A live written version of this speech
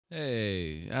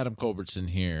Hey, Adam Culbertson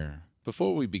here.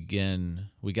 Before we begin,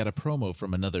 we got a promo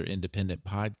from another independent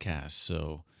podcast,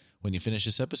 so when you finish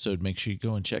this episode, make sure you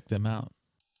go and check them out.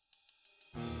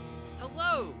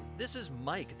 Hello, this is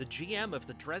Mike, the GM of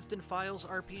the Dresden Files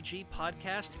RPG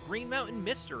podcast, Green Mountain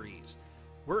Mysteries.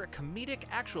 We're a comedic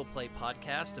actual play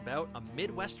podcast about a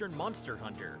Midwestern monster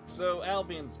hunter. So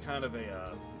Albion's kind of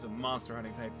he's a monster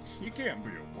hunting type. You can't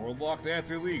be a warlock, that's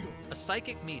illegal. A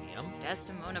psychic medium.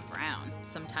 Desdemona Brown.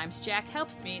 Sometimes Jack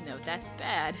helps me, no, that's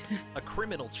bad. A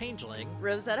criminal changeling.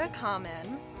 Rosetta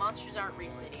Common. Monsters aren't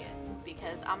real, idiot.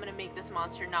 Because I'm gonna make this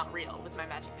monster not real with my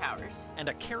magic powers. And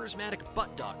a charismatic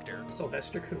butt doctor.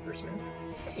 Sylvester Coopersmith.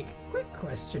 Hey, quick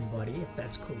question, buddy, if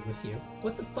that's cool with you.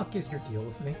 What the fuck is your deal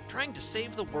with me? Trying to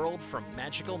save the world from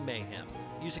magical mayhem,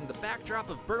 using the backdrop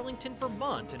of Burlington,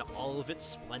 Vermont in all of its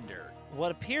splendor.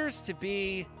 What appears to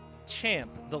be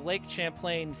Champ, the Lake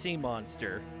Champlain sea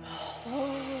monster.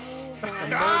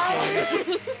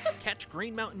 Catch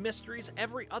Green Mountain Mysteries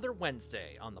every other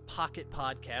Wednesday on the Pocket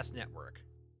Podcast Network.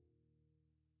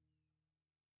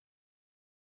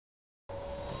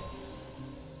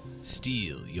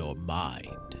 Steel your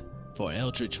mind, for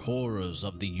eldritch horrors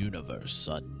of the universe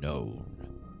unknown.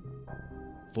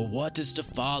 For what is to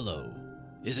follow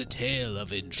is a tale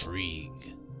of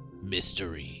intrigue,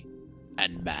 mystery,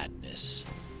 and madness.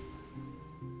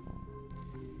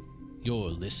 You're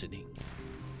listening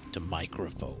to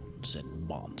Microphones and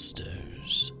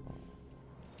Monsters.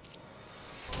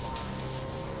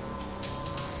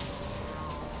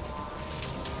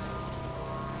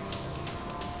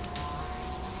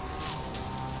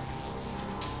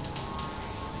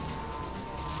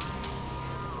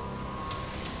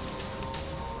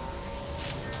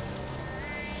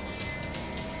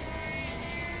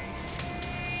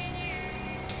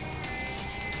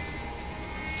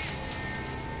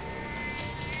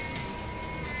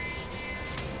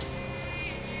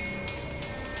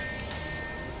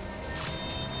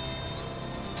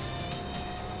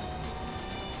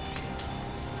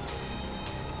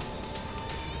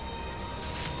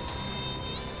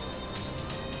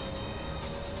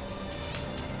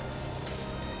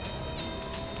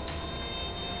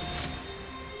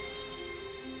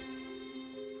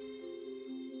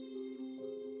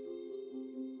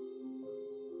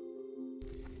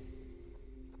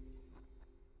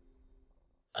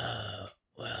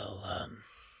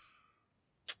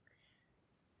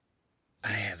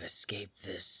 I have escaped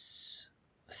this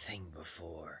thing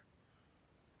before.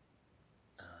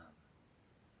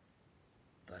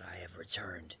 But I have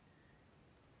returned,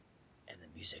 and the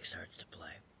music starts to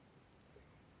play.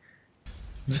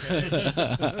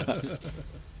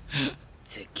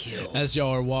 To kill. As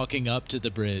y'all are walking up to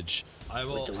the bridge, I'll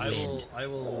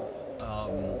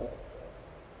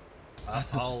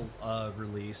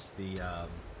release the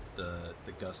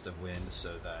gust of wind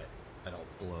so that I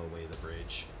don't blow away the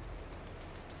bridge.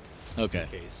 Okay. In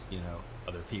case,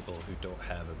 other people who don't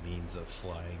have a means of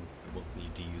flying will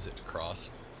need to use it to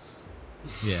cross.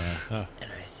 Yeah. And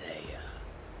I say,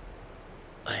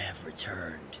 I have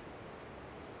returned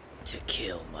to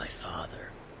kill my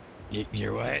father.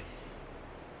 You're what?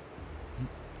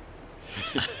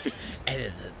 And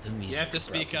then the music. You have to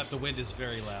speak up, the wind is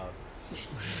very loud.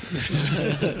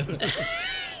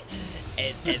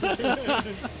 and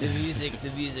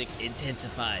the music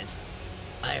intensifies.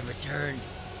 I have returned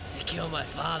to kill my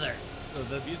father. Oh,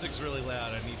 the music's really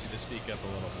loud. I need you to speak up a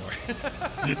little more.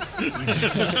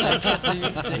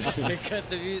 Cut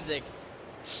the music.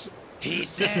 He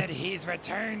said he's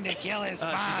returned to kill his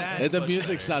father. The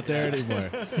music's not there anymore.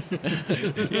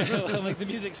 Like the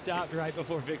music stopped right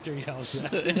before Victor yells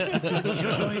that. You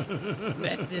always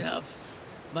messing up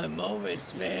my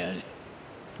moments, man.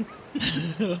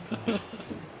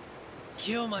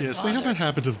 Kill my father. Yes, they have a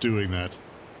habit of doing that.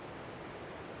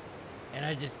 And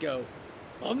I just go,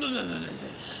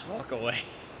 walk away.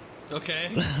 Okay.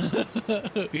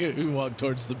 We walk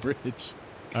towards the bridge.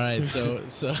 All right, so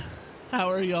how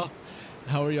are y'all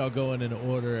going in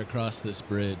order across this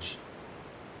bridge?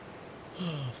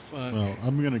 Oh, fuck. Well,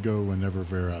 I'm going to go whenever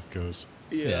Virath goes.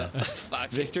 Yeah.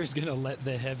 Fuck. Victor's gonna let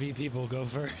the heavy people go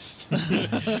first. Let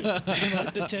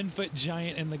the 10-foot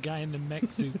giant and the guy in the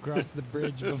mech suit cross the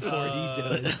bridge before he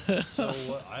does. So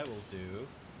what I will do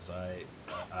is I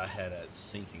had a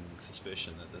sinking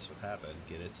suspicion that this would happen.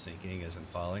 Get it? Sinking as in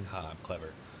falling. Ha, I'm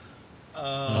clever.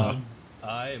 I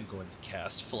am going to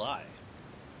cast Fly.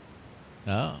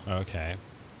 Oh. Okay.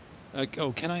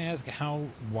 Can I ask, how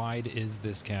wide is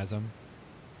this chasm?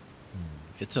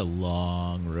 It's a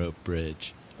long rope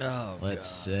bridge. Oh, Let's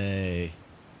say...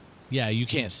 Yeah, you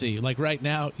can't see. Like right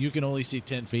now, you can only see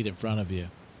 10 feet in front of you.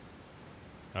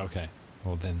 Okay.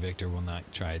 Well, then Victor will not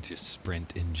try to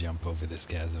sprint and jump over this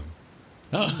chasm.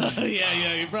 Oh,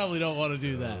 yeah, you probably don't want to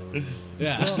do that.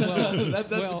 Yeah,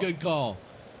 that's a good call.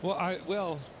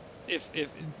 Well, if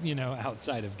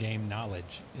outside of game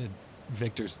knowledge,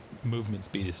 Victor's movement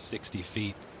speed is 60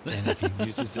 feet, and if he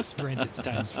uses the sprint, it's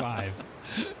times 5.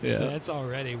 Yeah. So that's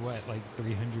already like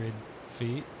 300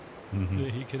 feet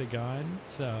that he could have gone.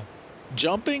 So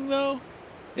jumping though,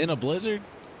 in a blizzard.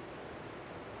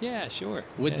 Yeah, sure.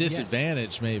 With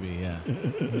disadvantage, yes. Maybe, yeah.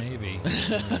 Maybe.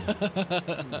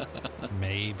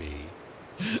 Maybe.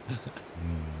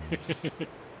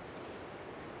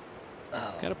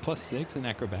 It's got a +6 in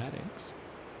acrobatics.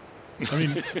 I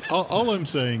mean, all I'm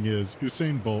saying is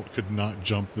Usain Bolt could not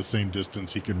jump the same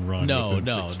distance he can run. No,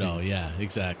 within 6 feet. Yeah,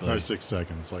 exactly. Or 6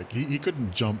 seconds. Like, he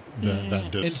couldn't jump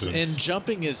that distance. And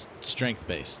jumping is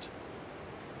strength-based,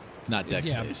 not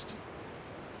dex-based.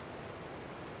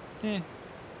 Yeah.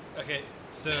 Okay,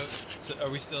 so are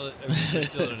we still in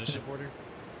initiative order?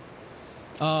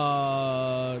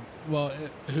 Well,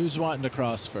 who's wanting to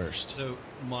cross first? So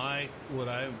what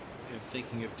I'm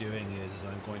thinking of doing is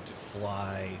I'm going to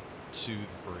fly to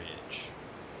the bridge,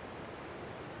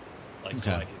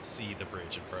 so I can see the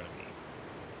bridge in front of me.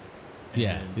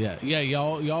 And Yeah.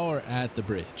 Y'all are at the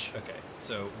bridge. Okay,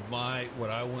 so what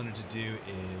I wanted to do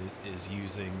is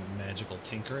using magical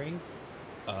tinkering.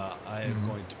 I am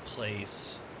going to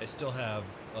place. I still have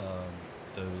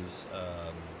those.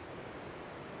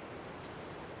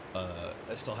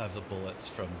 I still have the bullets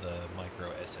from the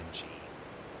micro SMG.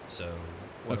 So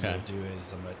what I'm going to do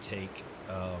is I'm going to take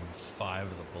 5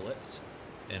 of the bullets,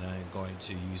 and I'm going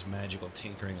to use magical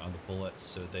tinkering on the bullets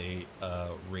so they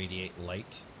radiate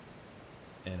light.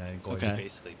 And I'm going to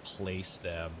basically place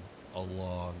them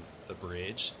along the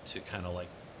bridge to kind of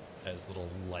as little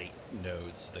light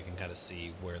nodes so they can kind of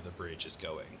see where the bridge is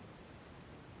going.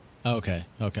 Okay.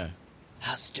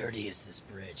 How sturdy is this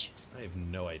bridge? I have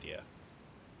no idea.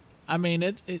 I mean,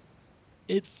 it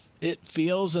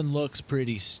feels and looks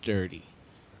pretty sturdy.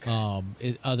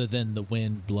 Okay. Other than the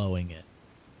wind blowing it,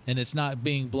 and it's not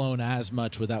being blown as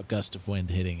much without gust of wind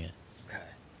hitting it. Okay.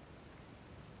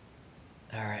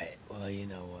 All right. Well, you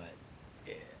know what?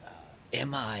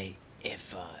 Am I,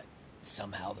 if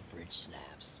somehow the bridge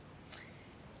snaps,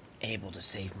 able to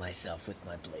save myself with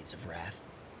my Blades of Wrath?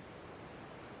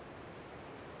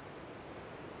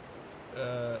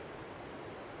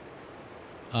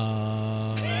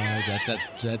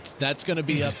 That's going to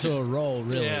be up to a roll,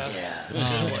 really.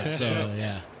 Yeah. So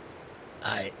yeah.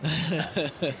 I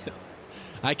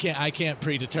can't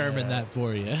predetermine that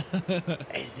for you.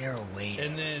 Is there a way to...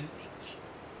 And then...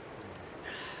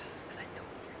 Because I know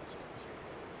you're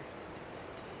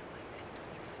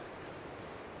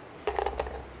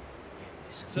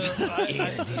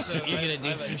gonna do that. You're gonna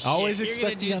do some shit. Always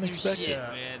expect the unexpected. Shit,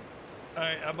 man. All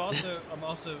right, I'm also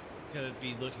gonna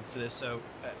be looking for this. So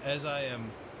as I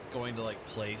am going to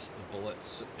place the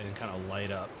bullets and kind of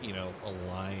light up, a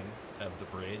line of the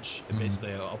bridge, and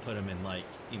basically I'll put them in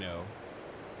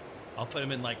I'll put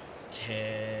them in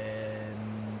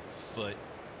 10-foot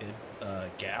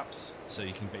gaps, so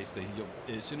you can basically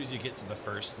as soon as you get to the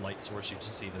first light source, you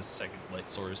just see the second light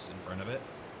source in front of it.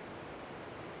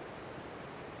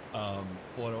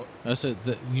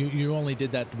 You only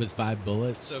did that with 5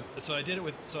 bullets. So I did it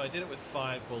with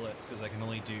 5 bullets because I can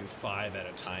only do 5 at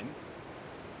a time.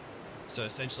 So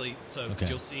essentially,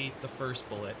 you'll see the first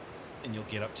bullet, and you'll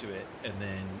get up to it, and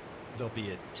then there'll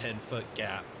be a 10-foot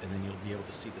gap, and then you'll be able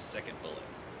to see the second bullet.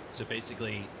 So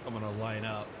basically, I'm going to line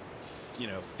up,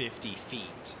 50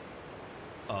 feet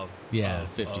of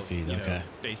 50 feet. Okay.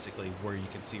 Basically, where you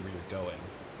can see where you're going.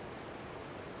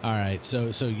 All right,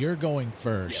 so you're going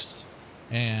first, yes.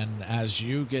 And as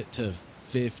you get to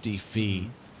 50 feet,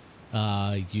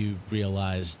 you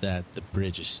realize that the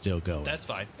bridge is still going. That's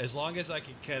fine, as long as I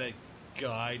can kind of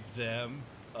guide them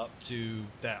up to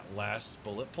that last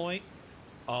bullet point.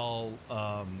 I'll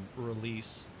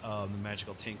release the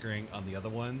magical tinkering on the other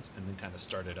ones, and then kind of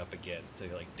start it up again to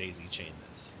daisy chain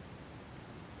this.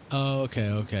 Oh,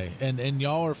 okay, and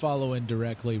y'all are following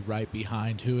directly right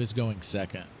behind. Who is going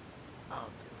second? I'll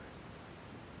do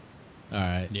it. All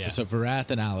right. Yeah. So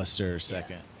Virath and Aleister are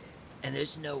second. Yeah. And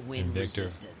there's no wind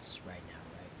resistance right now,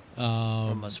 right?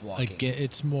 From us walking. Again,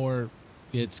 it's more.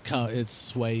 It's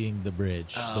swaying the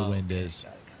bridge. The wind is.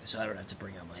 Got it. So I don't have to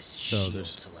bring out my shield to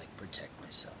protect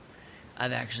myself.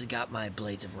 I've actually got my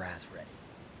Blades of Wrath ready.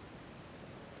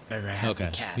 As I have the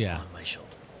cat on my shoulder.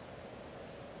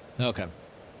 Okay.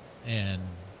 And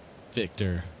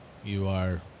Victor, you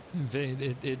are.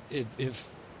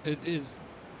 Is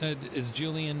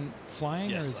Julian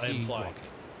flying? Yes, or is I am he flying. Walking?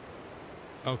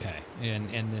 Okay, and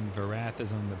then Virath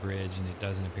is on the bridge, and it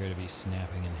doesn't appear to be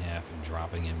snapping in half and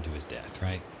dropping him to his death,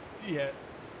 right? Yeah.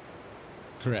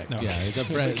 Correct. No. Yeah,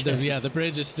 the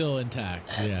bridge is still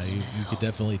intact. Yeah, you could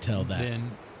definitely tell that.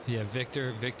 Then, yeah,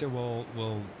 Victor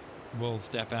will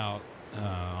step out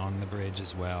on the bridge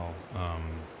as well,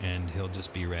 and he'll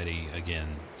just be ready again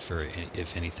for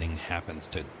if anything happens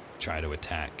to try to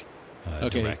attack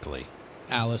directly.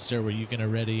 Aleister, were you going to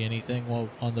ready anything while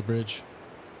on the bridge?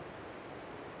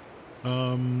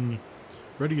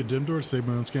 Ready a dim door, save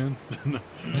my own scan? No.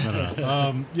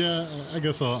 Yeah, I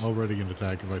guess I'll ready an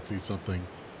attack if I see something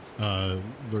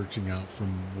lurching out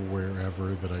from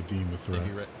wherever that I deem a threat.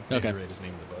 Maybe read his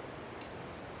name in the book.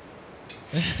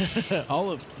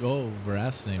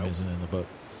 Virath's name isn't in the book.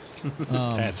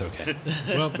 That's okay.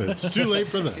 Well, it's too late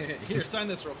for that. Here, sign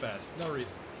this real fast. No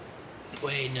reason.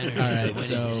 Wait, no. All right,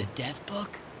 What, is it a death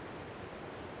book?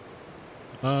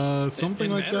 Something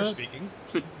in like manner that. Speaking.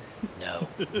 No,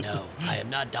 I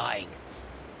am not dying.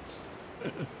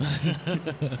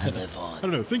 I live on. I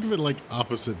don't know. Think of it like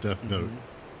opposite Death Note.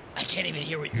 I can't even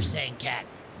hear what you're saying, Cat.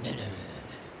 No.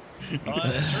 Oh,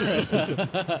 that's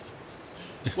true.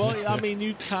 Well, I mean,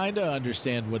 you kind of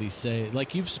understand what he's saying.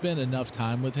 Like, you've spent enough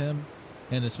time with him,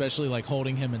 and especially, like,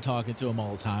 holding him and talking to him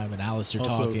all the time, and Aleister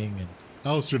Also, talking. And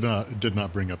Aleister did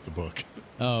not bring up the book.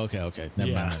 Oh, okay.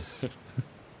 Never mind.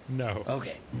 No.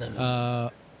 Okay. No.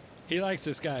 He likes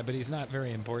this guy, but he's not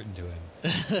very important to him.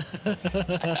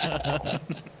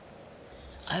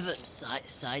 I have a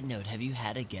side note. Have you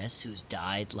had a guest who's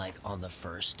died, like, on the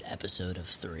first episode of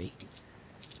 3?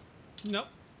 Nope.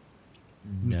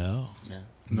 No.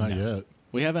 Not yet.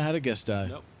 We haven't had a guest die.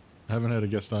 Nope. Haven't had a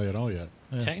guest die at all yet.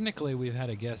 Yeah. Technically, we've had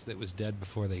a guest that was dead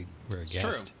before they were a guest.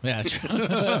 True. Yeah, true.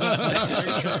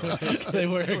 They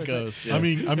were a ghost. Yeah. I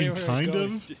mean, They were a kind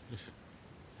ghost. of.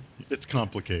 It's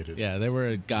complicated. Yeah, they were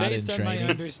a god Based in on my training.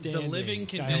 The understanding, living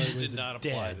Skylar condition was did not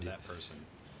apply dead. to that person.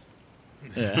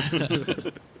 Yeah.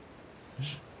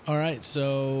 All right,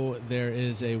 so there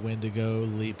is a Wendigo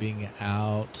leaping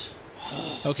out.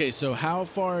 Okay, so how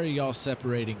far are y'all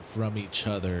separating from each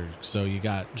other? So you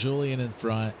got Julian in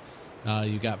front,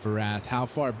 you got Virath. How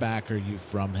far back are you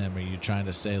from him? Are you trying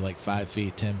to stay like 5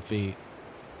 feet, 10 feet?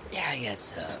 Yeah, I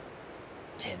guess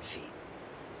 10 feet.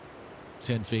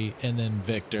 10 feet. And then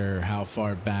Victor, how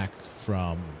far back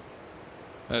from...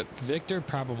 Victor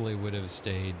probably would have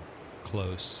stayed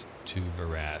close to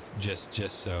Virath, just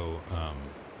so,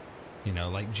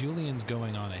 like Julian's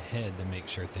going on ahead to make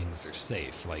sure things are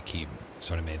safe. Like he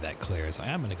sort of made that clear. It's like,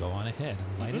 I'm going to go on ahead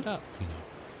and light it up,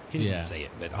 He didn't say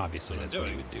it, but obviously that's what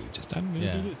he would do. Just, I'm going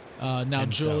to do this. Now,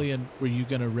 And Julian, were you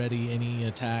going to ready any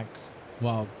attack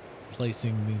while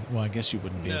placing these? Well, I guess you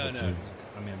wouldn't be able to.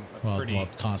 I mean, While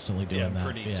constantly doing that.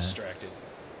 pretty distracted.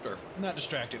 Or not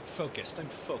distracted, focused. I'm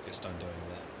focused on doing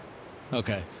that.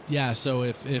 Okay. Yeah, so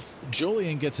if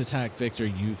Julian gets attacked, Victor,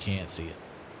 you can't see it.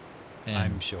 And,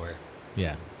 I'm sure.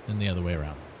 Yeah, and the other way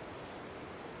around.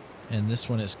 And this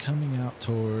one is coming out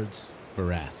towards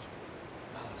Virath.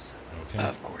 Awesome. Okay.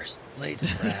 Of course. Blades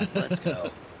of Wrath, let's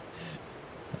go.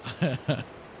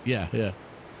 Yeah.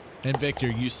 And Victor,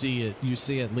 you see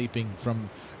it leaping from,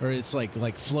 or it's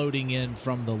like floating in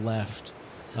from the left,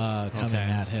 coming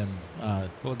at him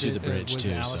to the bridge was too.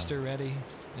 Aleister ready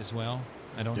as well?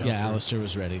 I don't know. Yeah, Aleister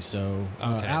was ready. So,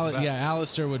 Okay,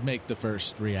 Aleister would make the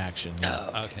first reaction.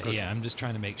 Okay. Yeah, I'm just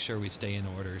trying to make sure we stay in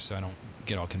order so I don't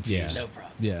get all confused. No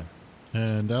problem. Yeah.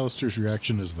 And Aleister's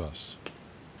reaction is thus.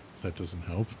 If that doesn't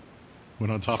help.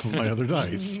 Went on top of my other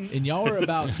dice. And y'all are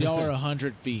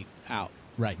 100 feet out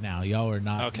right now. Y'all are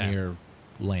not near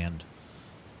land.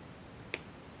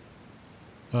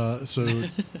 So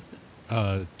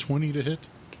 20 to hit.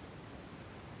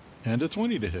 And a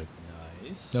 20 to hit.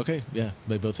 Nice. Okay, yeah,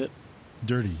 they both hit.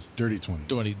 Dirty 20s.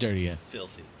 Dirty, yeah.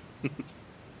 Filthy.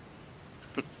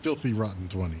 Filthy, rotten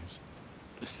 20s.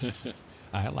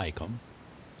 I like them.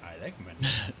 I like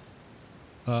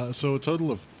them. So a total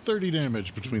of 30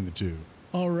 damage between the two.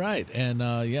 All right, and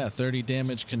 30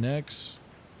 damage connects.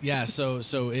 Yeah, so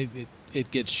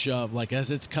it gets shoved. Like as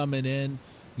it's coming in,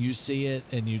 you see it,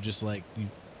 and you just like,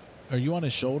 are you on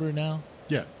his shoulder now?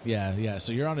 Yeah. Yeah.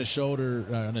 So you're on his shoulder,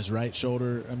 on his right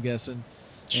shoulder, I'm guessing.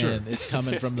 Sure. And it's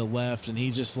coming from the left, and he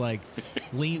just like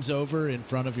leans over in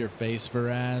front of your face,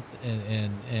 Virath,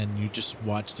 and you just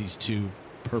watch these two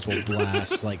purple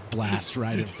blasts blast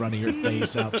right in front of your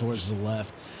face out towards the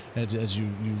left as you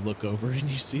look over and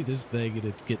you see this thing, and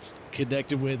it gets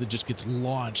connected with, it just gets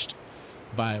launched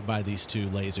by these two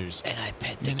lasers. And I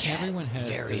pet the And cat. everyone has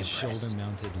Very a impressed.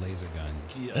 shoulder-mounted laser gun.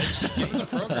 Just get the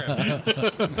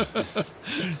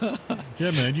program.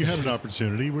 Yeah, man, you had an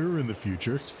opportunity. We were in the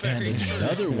future. And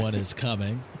another one is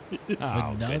coming.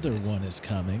 Oh, Another goodness. one is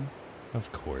coming.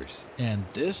 Of course. And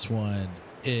this one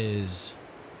is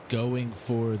going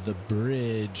for the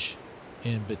bridge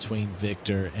in between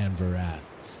Victor and Virath.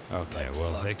 Okay, Like,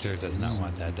 well, fuck Victor does yes. not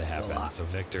want that to happen, Well, so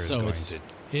Victor is So going it's to...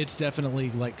 it's definitely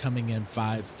like coming in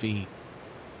 5 feet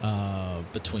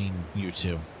between you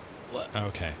two. What?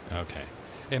 Okay.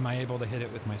 Am I able to hit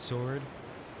it with my sword?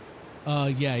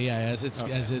 Yeah. As it's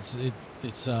Okay. as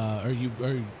it's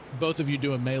are both of you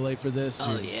doing melee for this?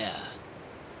 Oh, or- yeah.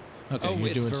 Okay, oh, you're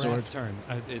it's doing Virath's sword.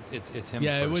 turn. It's him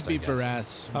Yeah, first, it would be I guess.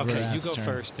 Virath's. Okay, you Virath's go turn.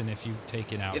 first, and if you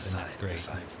take it out, You're then fine. that's great. You're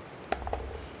fine.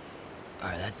 All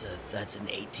right, that's an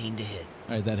 18 to hit.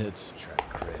 All right, that hits. Try to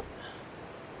crit.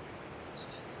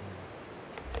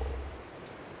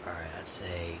 All right, that's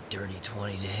a dirty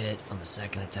 20 to hit on the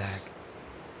second attack.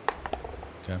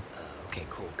 Okay. Okay,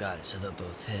 cool. Got it. So they'll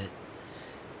both hit.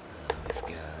 We've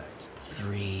got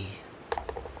 3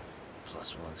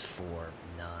 plus 1's 4,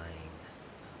 9.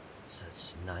 So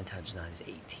that's 9 times 9 is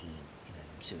 18.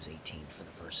 So it was 18 for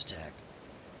the first attack.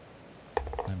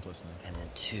 9 plus 9. And then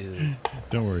 2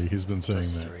 Don't worry, he's been saying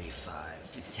plus that. 3,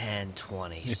 5, 10,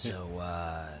 20. So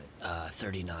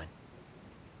 39.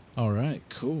 All right,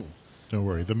 cool. Don't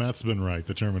worry, the math's been right.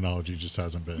 The terminology just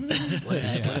hasn't been. What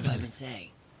have I been saying?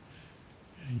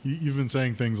 You've been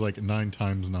saying things like 9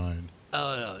 times 9.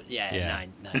 Oh, no. Yeah.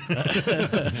 9.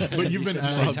 But you've been said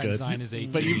adding. 9 times 9 is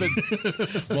 18. But you've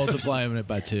been multiplying it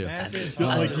by 2. Math is Yeah,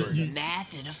 I'm like, doing you-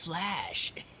 math in a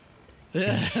flash.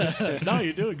 No,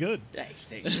 you're doing good. Thanks.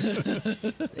 Thanks.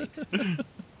 Did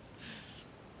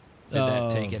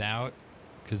that take it out?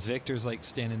 Because Victor's like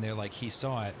standing there like he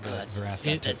saw it, but That's, Virath got to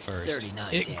it that's first.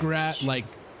 39 It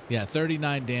damage.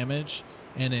 39 damage,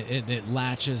 and it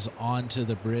latches onto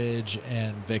the bridge,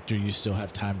 and Victor, you still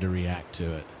have time to react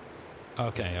to it.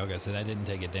 Okay, so that didn't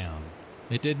take it down.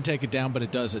 It didn't take it down, but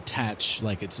it does attach,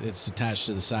 like it's attached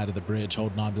to the side of the bridge,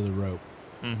 holding onto the rope.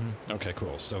 Mm-hmm. Okay,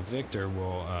 cool. So Victor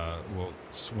will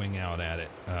swing out at it.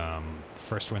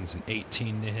 First one's an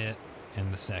 18 to hit,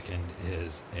 and the second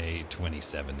is a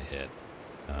 27 to hit.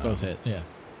 Both hit, yeah.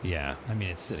 Yeah, I mean,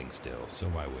 it's sitting still, so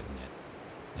why wouldn't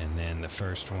it? And then the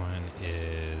first one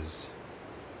is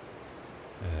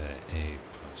 8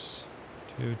 plus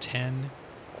 2, 10.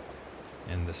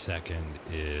 And the second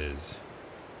is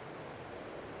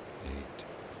 8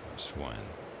 plus 1,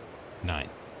 9.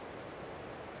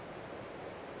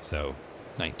 So,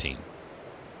 19.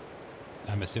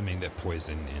 I'm assuming that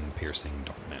poison and piercing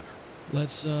don't matter.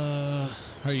 Let's or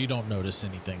you don't notice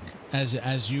anything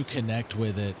as you connect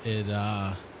with it.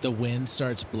 The wind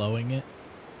starts blowing it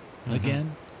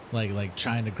again, like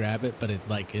trying to grab it, but it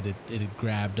had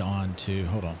grabbed onto.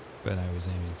 Hold on. But I was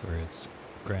aiming for its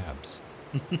grabs.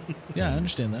 Yeah, I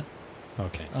understand that.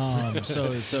 Okay.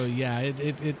 So yeah,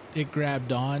 it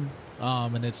grabbed on,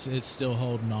 and it's still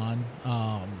holding on.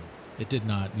 It did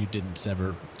not. You didn't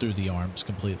sever through the arms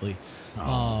completely.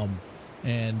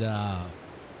 And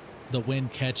the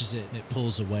wind catches it and it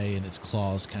pulls away, and its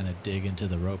claws kind of dig into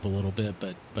the rope a little bit,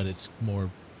 but it's more.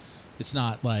 It's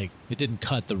not like it didn't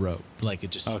cut the rope. Like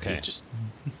it just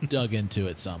dug into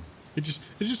it some. It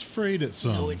just frayed at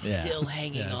some. So it's Yeah. still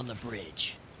hanging Yeah. on the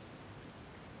bridge.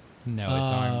 No,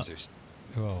 its arms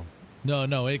are... Well,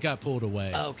 No, it got pulled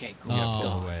away. Okay, cool. yeah, It's it's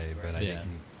gone. away, but I Yeah.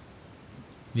 didn't...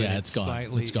 Yeah, but it's gone.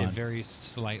 Slightly, It's gone. It very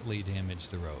slightly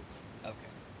damaged the rope. Okay.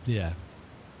 Yeah.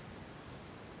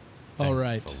 All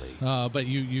right. Thankfully. But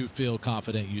you feel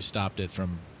confident you stopped it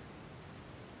from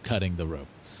cutting the rope.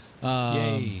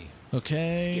 Yay.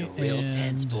 Okay. It's getting real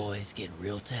tense, and boys. Getting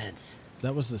real tense.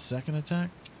 That was the second attack?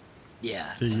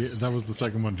 Yeah. That was the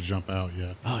second one to jump out,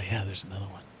 yeah. Oh, yeah, there's another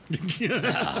one.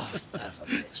 Oh, son of a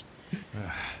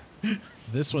bitch.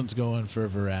 This one's going for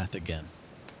Virath again.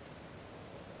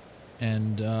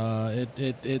 And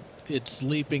it's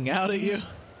leaping out at you.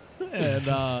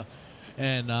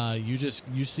 and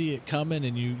you see it coming,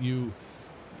 and you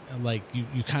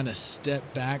kind of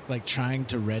step back, like trying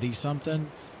to ready something,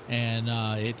 and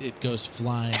it goes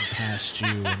flying past you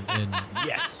and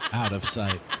Yes. out of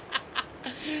sight.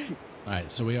 All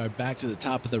right, so we are back to the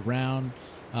top of the round.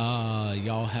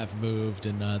 Y'all have moved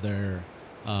another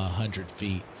 100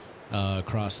 feet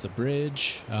across the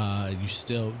bridge.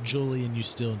 Julian, you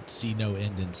still see no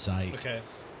end in sight. Okay.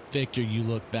 Victor, you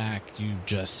look back, you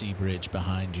just see bridge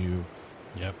behind you.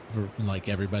 Yep. Like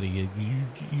everybody,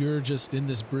 you're just in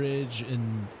this bridge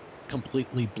and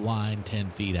completely blind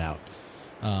 10 feet out.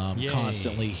 Yay.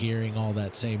 Constantly hearing all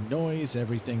that same noise,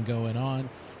 everything going on.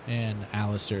 And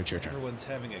Aleister, it's your turn. Everyone's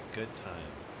having a good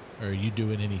time. Or are you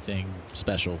doing anything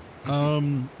special? No,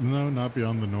 not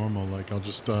beyond the normal. Like, I'll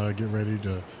just get ready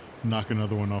to knock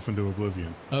another one off into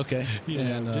oblivion. Okay.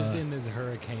 And just in this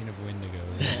hurricane of Wendigo.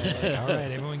 It's like, all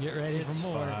right, everyone get ready for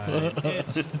more. Fine.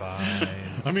 It's fine.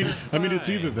 I mean, it's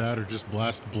either that or just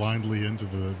blast blindly into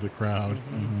the crowd.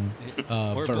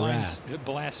 Or Virath.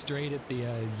 blast straight at the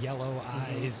yellow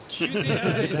eyes. Shoot the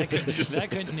eyes. that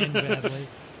couldn't end badly.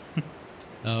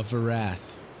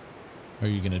 Virath, are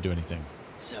you going to do anything?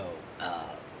 So,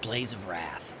 Blades of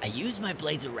Wrath. I use my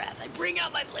Blades of Wrath. I bring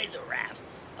out my Blades of Wrath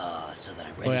so that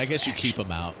I'm ready for I guess action. you keep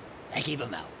them out. I keep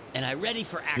them out. And I'm ready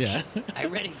for action. Yeah.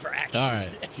 I'm ready for action. All right.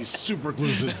 He super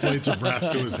glues his Blades of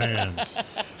Wrath to his hands.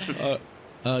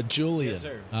 Julian, Yes,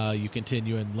 sir. you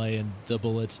continue and laying the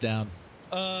bullets down.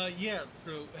 Yeah.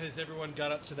 So has everyone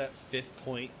got up to that 5th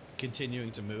point,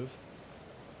 continuing to move?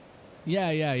 Yeah.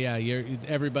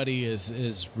 Everybody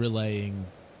is relaying.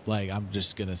 Like, I'm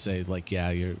just gonna say, like, yeah,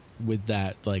 you're with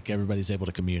that. Like, everybody's able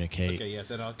to communicate. Okay, yeah.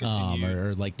 Then I'll continue.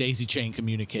 Or like daisy chain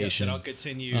communication. Yeah, then I'll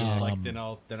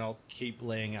continue. Then I'll keep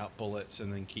laying out bullets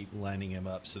and then keep lining them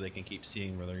up so they can keep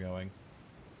seeing where they're going.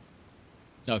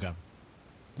 Okay.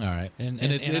 All right. And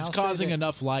it's I'll causing say that-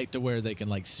 enough light to where they can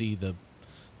like see the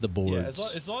boards.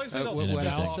 Yeah, as long as they don't what slip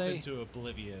I'll off say- into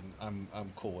oblivion,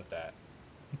 I'm cool with that.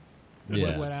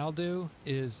 Yeah. What I'll do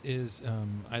is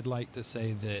I'd like to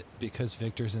say that because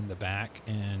Victor's in the back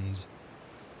and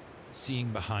seeing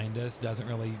behind us doesn't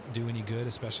really do any good,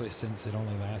 especially since it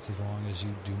only lasts as long as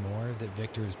you do more, that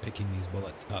Victor is picking these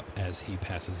bullets up as he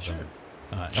passes them.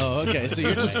 Okay. So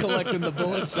you're just collecting the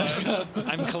bullets back up.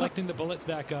 I'm collecting the bullets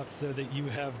back up so that you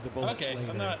have the bullets Okay,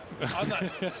 later. I'm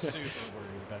not super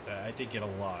worried about that. I did get a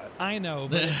lot. I know,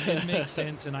 but it makes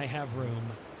sense, and I have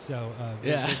room. So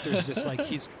Yeah. Victor's just like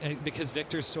because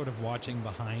Victor's sort of watching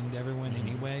behind everyone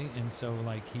anyway, and so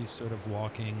like he's sort of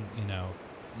walking,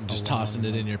 Just along, tossing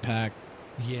it in your pack.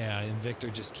 Yeah, and Victor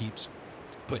just keeps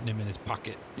putting him in his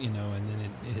pocket, and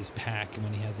then in his pack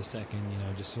when he has a second,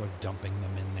 just sort of dumping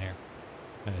them in there,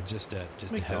 just to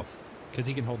Makes help, sense. because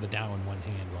he can hold the dow in one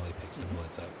hand while he picks the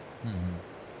bullets up.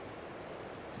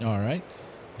 All right.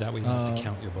 That way you don't have to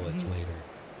count your bullets later.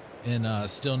 And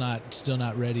still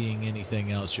not readying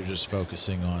anything else. You're just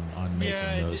focusing on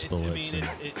making those bullets.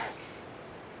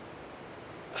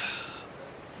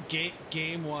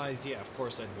 Game-wise, yeah, of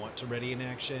course I'd want to ready an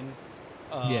action.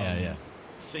 Yeah.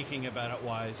 Thinking about it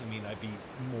wise, I'd be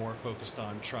more focused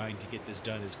on trying to get this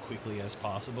done as quickly as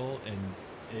possible, and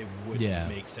it wouldn't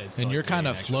make sense. And to, you're like, kind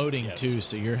of react to- floating yes. too,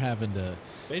 so you're having to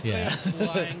Basically, I'm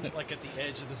flying like at the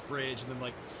edge of this bridge, and then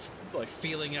like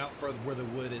feeling out for where the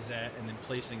wood is at, and then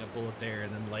placing a bullet there,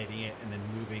 and then lighting it, and then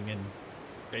moving, and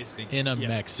basically in a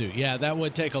mech suit. Yeah, that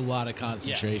would take a lot of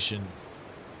concentration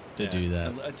to do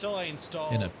that. Until I install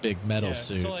in a big metal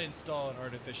suit. Until I install an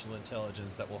artificial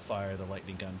intelligence that will fire the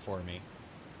lightning gun for me.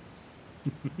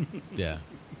 Yeah,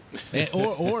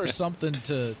 or something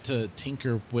to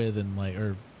tinker with and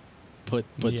or put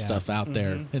stuff out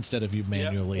there instead of you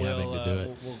manually having to do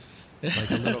it.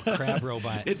 Like a little crab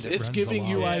robot. It's giving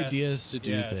you ideas to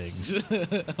do things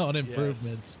on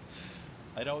improvements.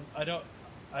 I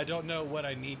don't know what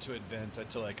I need to invent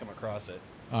until I come across it.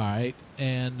 All right,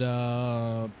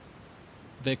 and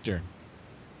Victor,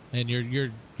 and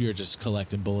you're just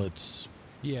collecting bullets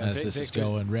as this is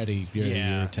going ready.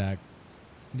 Your attack.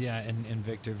 Yeah, and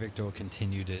Victor will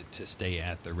continue to stay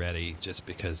at the ready just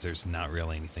because there's not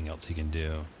really anything else he can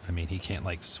do. He can't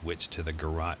switch to the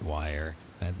garrote wire.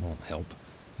 That won't help,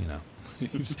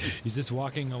 He's just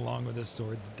walking along with a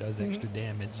sword that does extra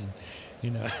damage,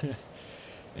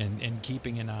 and and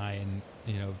keeping an eye and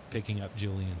picking up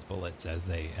Julian's bullets as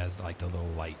the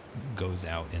little light goes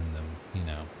out in them,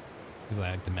 Because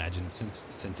I like to imagine since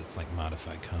it's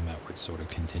modified combat, where it's sort of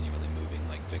continually moving.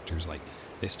 Like Victor's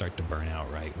they start to burn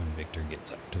out right when Victor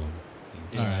gets up to him.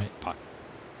 All right.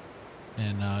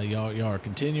 And y'all are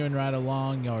continuing right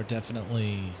along. Y'all are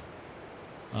definitely.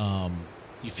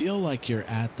 You feel like you're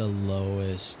at the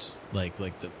lowest, like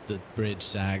the bridge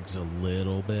sags a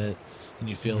little bit, and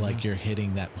you feel like you're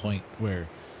hitting that point where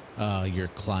you're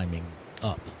climbing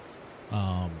up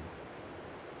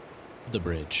the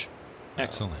bridge.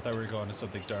 Excellent. I thought we were going to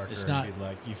something darker. It's not. And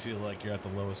be you feel like you're at the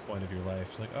lowest point of your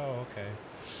life. Oh, okay.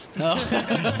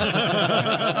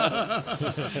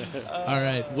 All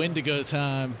right, Wendigo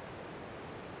time.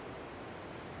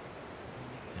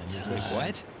 Wait,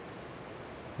 what?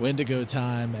 Wendigo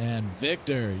time, and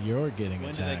Victor, you're getting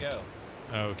attacked. When do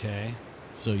they go? Okay.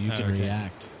 So you can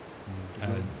react.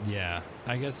 Yeah.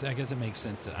 I guess it makes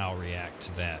sense that I'll react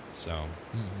to that. So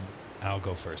I'll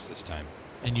go first this time.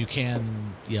 And you can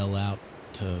yell out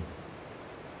to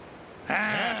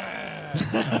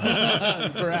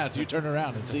Virath, you turn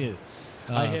around and see it.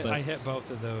 I hit both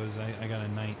of those. I got a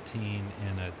 19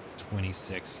 and a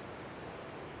 26.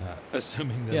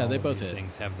 Assuming that they all both of these hit.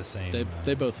 things have the same.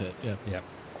 They both hit. Yeah. Yep.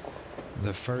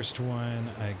 The first one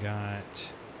I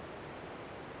got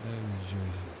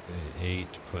 8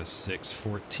 plus 6,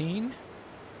 14.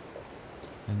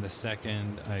 And the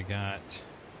second I got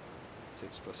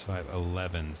 6 plus 5,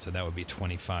 11. So that would be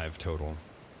 25 total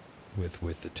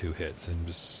with the 2 hits, and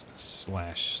just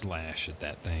slash at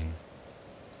that thing.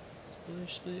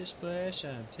 Splish, splish, splash,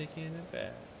 I'm taking it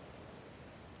back.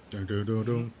 Dun, dun, dun,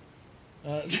 dun.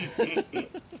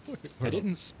 I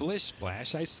didn't splish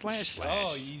splash, I slash.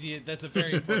 Oh, that's a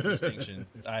very important distinction.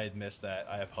 I had missed that.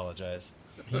 I apologize.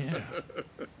 Yeah.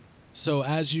 So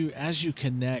as you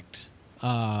connect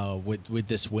with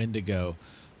this Wendigo,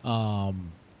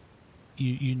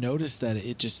 you notice that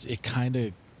it kind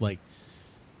of like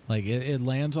it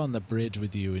lands on the bridge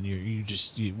with you, and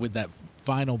you with that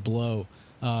final blow,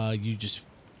 you just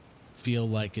feel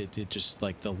like it just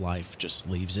like the life just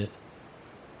leaves it.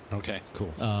 Okay,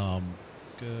 cool.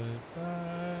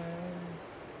 Goodbye.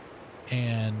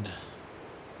 And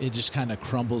it just kind of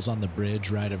crumbles on the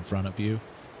bridge right in front of you,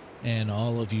 and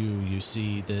all of you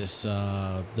see this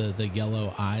the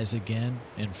yellow eyes again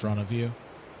in front of you,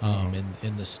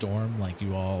 in the storm. Like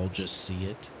you all just see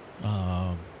it,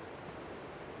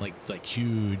 like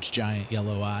huge giant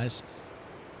yellow eyes,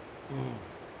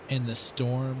 and the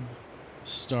storm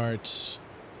starts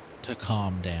to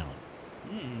calm down.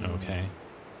 Okay.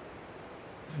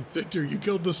 Victor, you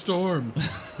killed the storm.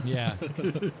 Yeah.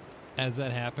 As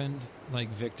that happened, like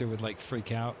Victor would like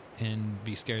freak out and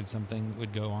be scared something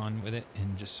would go on with it,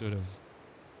 and just sort of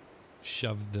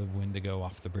shove the Wendigo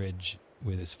off the bridge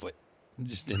with his foot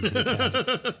just into the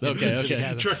cabin.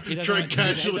 Okay. Try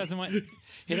casually.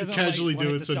 He doesn't casually want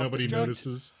do it it so nobody self-destruct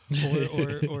notices.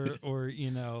 or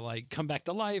like come back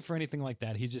to life or anything like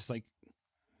that. He's just like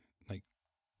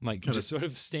just sort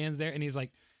of stands there, and he's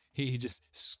like, he just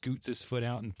scoots his foot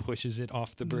out and pushes it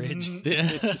off the bridge.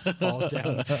 It just falls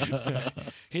down.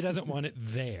 He doesn't want it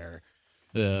there.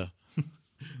 Yeah.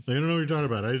 They don't know what you're talking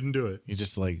about. I didn't do it. You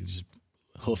just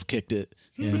hoof kicked it.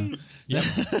 Yeah. Yep.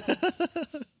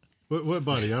 What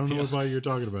body? I don't know what body you're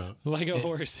talking about. Like a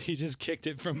horse, he just kicked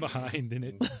it from behind, and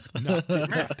it knocked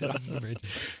it off the bridge.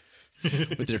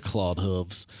 With your clawed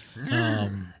hooves.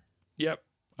 Yep.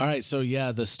 All right, so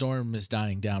yeah, the storm is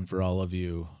dying down for all of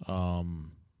you.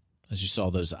 As you saw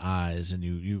those eyes, and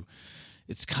you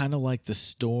it's kind of like the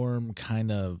storm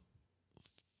kind of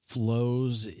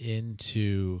flows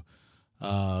into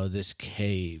this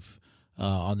cave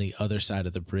on the other side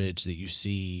of the bridge that you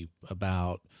see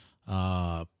about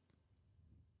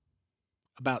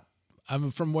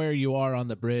from where you are on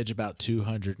the bridge, about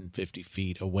 250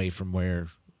 feet away from where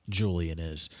Julian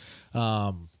is.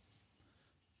 On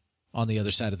the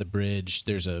other side of the bridge,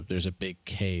 there's a big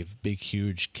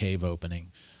huge cave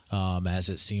opening. As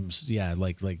it seems,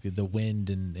 like the wind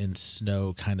and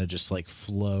snow kind of just like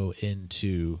flow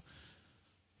into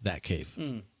that cave.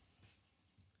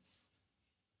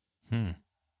 And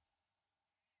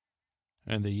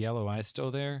the yellow eyes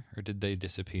still there, or did they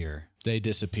disappear? They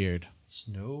disappeared.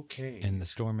 Snow cave. And the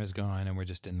storm is gone, and we're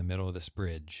just in the middle of this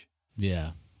bridge.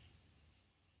 Yeah.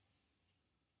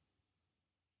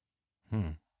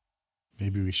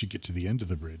 Maybe we should get to the end of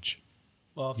the bridge.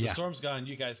 Well, if the storm's gone,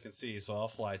 you guys can see, so I'll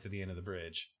fly to the end of the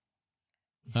bridge.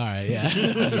 All right, yeah.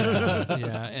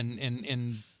 Yeah,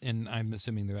 and I'm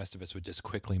assuming the rest of us would just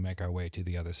quickly make our way to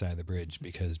the other side of the bridge,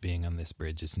 because being on this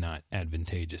bridge is not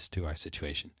advantageous to our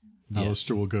situation.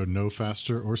 Aleister will go no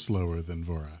faster or slower than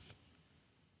Virath.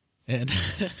 And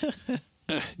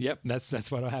yep, that's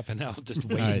what'll happen. I'll just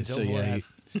wait until Virath.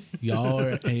 Y'all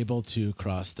are able to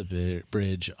cross the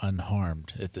bridge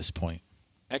unharmed at this point.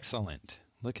 Excellent.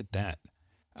 Look at that.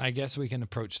 I guess we can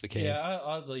approach the cave. Yeah,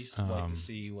 I'd at least like to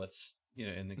see what's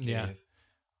in the cave. Yeah.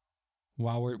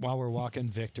 While we're walking,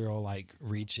 Victor will like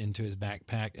reach into his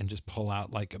backpack and just pull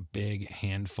out like a big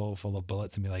handful full of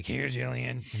bullets and be like, "Here,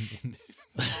 Julian." And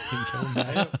kill him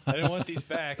back. I don't want these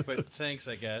back, but thanks,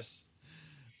 I guess.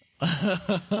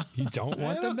 You don't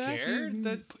want them back? Care.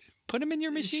 Put them in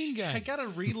your machine gun. I gotta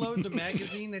reload the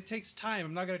magazine. That takes time.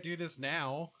 I'm not gonna do this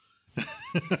now.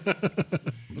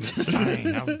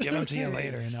 Fine, I'll give them to you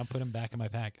later, and I'll put them back in my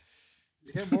pack.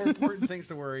 You have more important things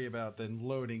to worry about than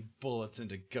loading bullets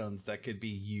into guns that could be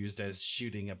used as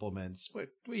shooting implements. What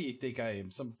do you think I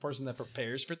am? Some person that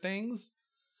prepares for things?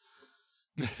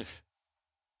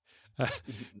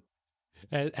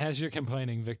 As you're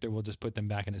complaining, Victor will just put them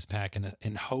back in his pack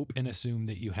and hope and assume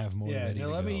that you have more ready to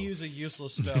go. Let me use a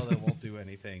useless spell that won't do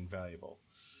anything valuable.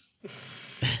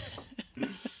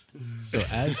 So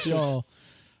as y'all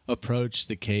approach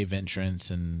the cave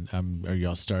entrance, and are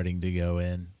y'all starting to go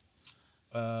in?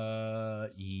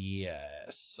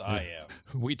 Yes, I am.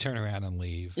 We turn around and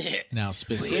leave. Now,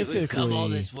 specifically, We've come all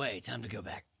this way. Time to go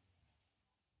back.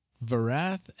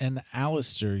 Virath and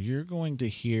Aleister, you're going to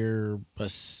hear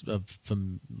you're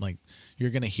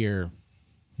going to hear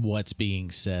what's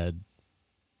being said,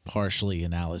 partially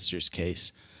in Aleister's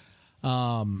case.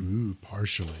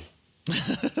 Partially.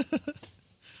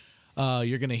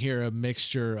 You're going to hear a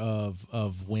mixture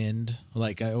of wind.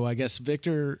 I guess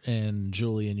Victor and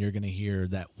Julian, you're going to hear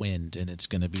that wind, and it's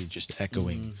going to be just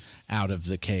echoing out of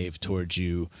the cave towards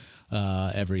you.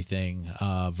 Everything.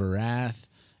 Virath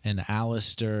and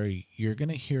Aleister, you're going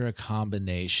to hear a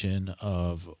combination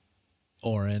of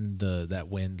Orin, that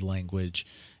wind language,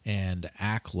 and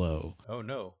Aklo. Oh,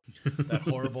 no. That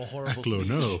horrible Aklo, speech.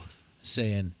 no.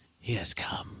 Saying, he has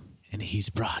come, and he's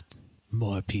brought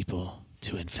more people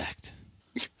to infect.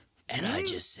 And I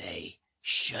just say,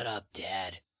 shut up,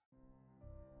 Dad.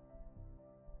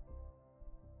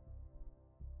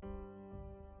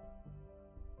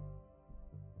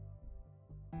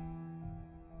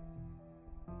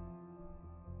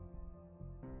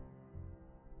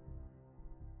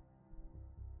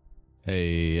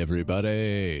 Hey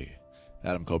everybody,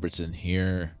 Adam Culbertson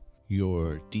here,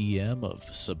 your DM of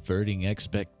Subverting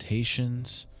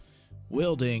Expectations,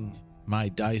 wielding my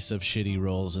dice of shitty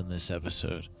rolls in this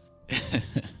episode. It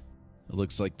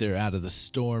looks like they're out of the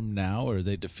storm now, or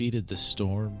they defeated the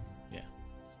storm. Yeah,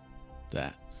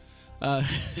 that.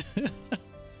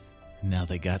 Now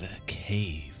they got a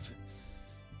cave.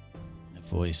 A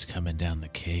voice coming down the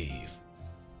cave.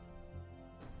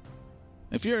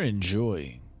 If you're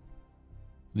enjoying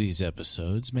these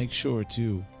episodes, make sure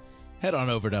to head on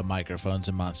over to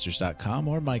microphonesandmonsters.com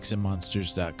or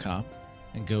mikesandmonsters.com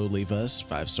and go leave us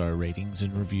 5-star ratings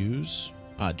and reviews,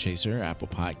 Podchaser, Apple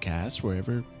Podcasts,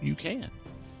 wherever you can.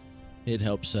 It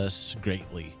helps us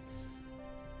greatly.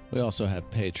 We also have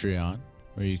Patreon,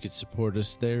 where you can support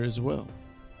us there as well.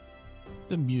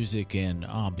 The music and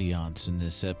ambiance in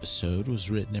this episode was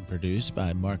written and produced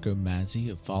by Marco Mazzei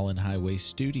of Fallen Highway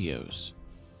Studios.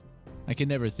 I can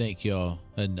never thank y'all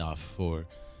enough for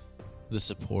the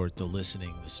support, the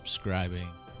listening, the subscribing,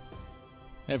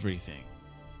 everything.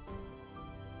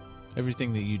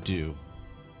 Everything that you do.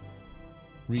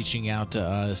 Reaching out to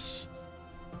us,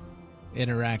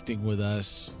 interacting with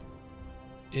us.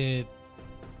 It's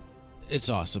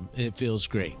awesome. It feels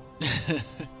great.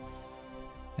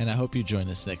 And I hope you join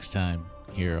us next time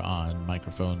here on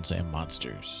Microphones and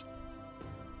Monsters.